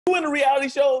in the reality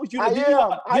shows? I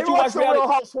am. I watch the Real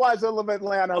Housewives of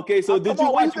Atlanta. Okay, so did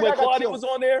you watch when Claudia was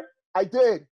on there? I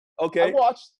did. Okay. I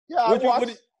watched. Yeah, I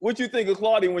watched. What you think of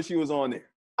Claudia when she was on there?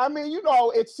 I mean, you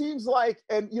know, it seems like,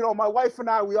 and you know, my wife and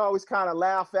I, we always kind of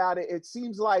laugh at it. It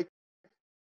seems like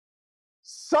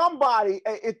somebody,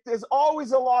 there's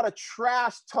always a lot of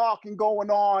trash talking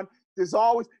going on. There's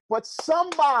always, but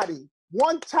somebody,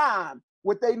 one time,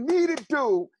 what they need to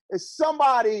do is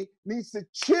somebody needs to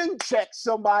chin check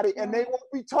somebody, and they won't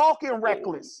be talking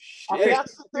reckless. I mean,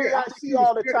 that's the thing I see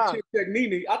all the time. Chin check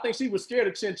Nene. I think she was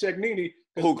scared to chin check Nene.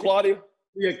 Who, Claudia?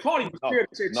 Yeah, Claudia was scared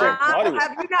to chin check.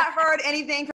 Have you not heard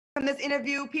anything from this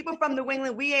interview? People from New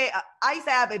England, I used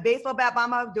to have a baseball bat by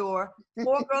my door.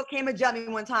 4 girls came and jumped me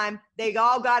one time. They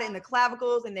all got it in the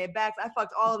clavicles and their backs. I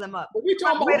fucked all of them up. But we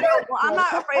talking about I'm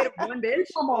not afraid of one bitch.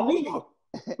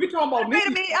 We talking about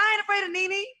Nene. I ain't afraid of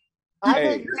Nene. I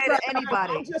ain't afraid of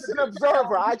anybody. I'm just an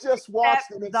observer. I just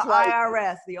watched it. The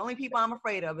IRS. The only people I'm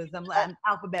afraid of is them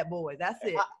alphabet boys. That's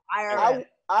it. IRS.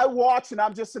 I watch and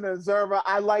I'm just an observer.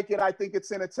 I like it. I think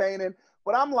it's entertaining.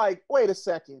 But I'm like, wait a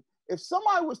second. If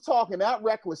somebody was talking that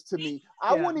reckless to me,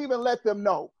 I wouldn't even let them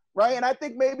know, right? And I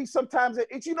think maybe sometimes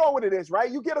it's, you know what it is, right?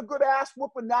 You get a good ass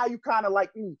whooping, now you kind of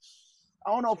like,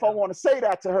 I don't know if I want to say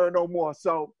that to her no more.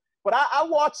 So, but I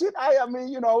watch it. I mean,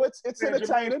 you know, it's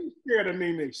entertaining. She's scared of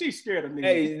Nene. She's scared of Nene.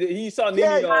 Hey, he saw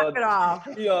Nene.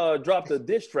 He dropped a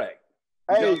diss track.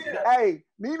 Hey,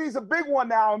 Nene's a big one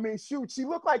now. I mean, shoot, she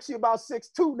looked like she about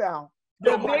 6'2" now.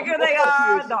 The bigger they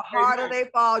are, the harder they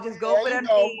fall. Just go for them.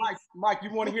 Mike,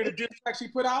 you want to hear the diss track she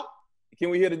put out? Can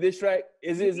we hear the diss track?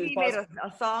 He made a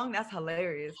song? That's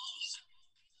hilarious.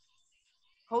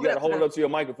 You gotta hold it up to your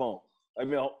microphone. I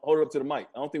mean, hold it up to the mic.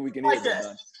 I don't think we can hear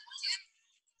it.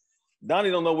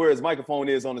 Donnie don't know where his microphone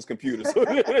is on his computer, so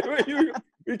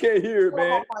you can't hear it,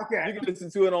 man. You can listen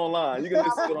to it online. You can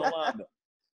listen to it online, though.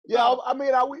 Yeah, I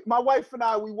mean, my wife and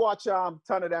I, we watch a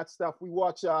ton of that stuff. We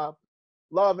watch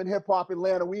Love and Hip Hop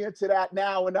Atlanta. We into that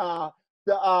now, and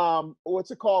the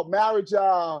what's it called? Marriage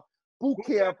Boot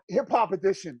Camp Hip Hop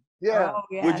Edition. Yeah. Oh,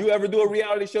 yeah. Would you ever do a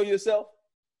reality show yourself?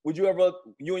 Would you ever,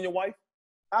 you and your wife?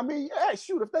 I mean, yeah,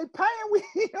 shoot, if they paying,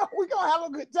 we gonna have a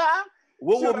good time.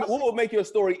 What would make your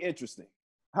story interesting?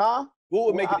 Huh? What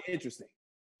would make it interesting?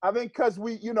 I mean, because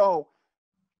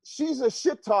she's a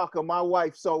shit talker, my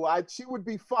wife, so she would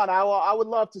be fun. I would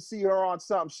love to see her on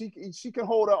something. She can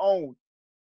hold her own.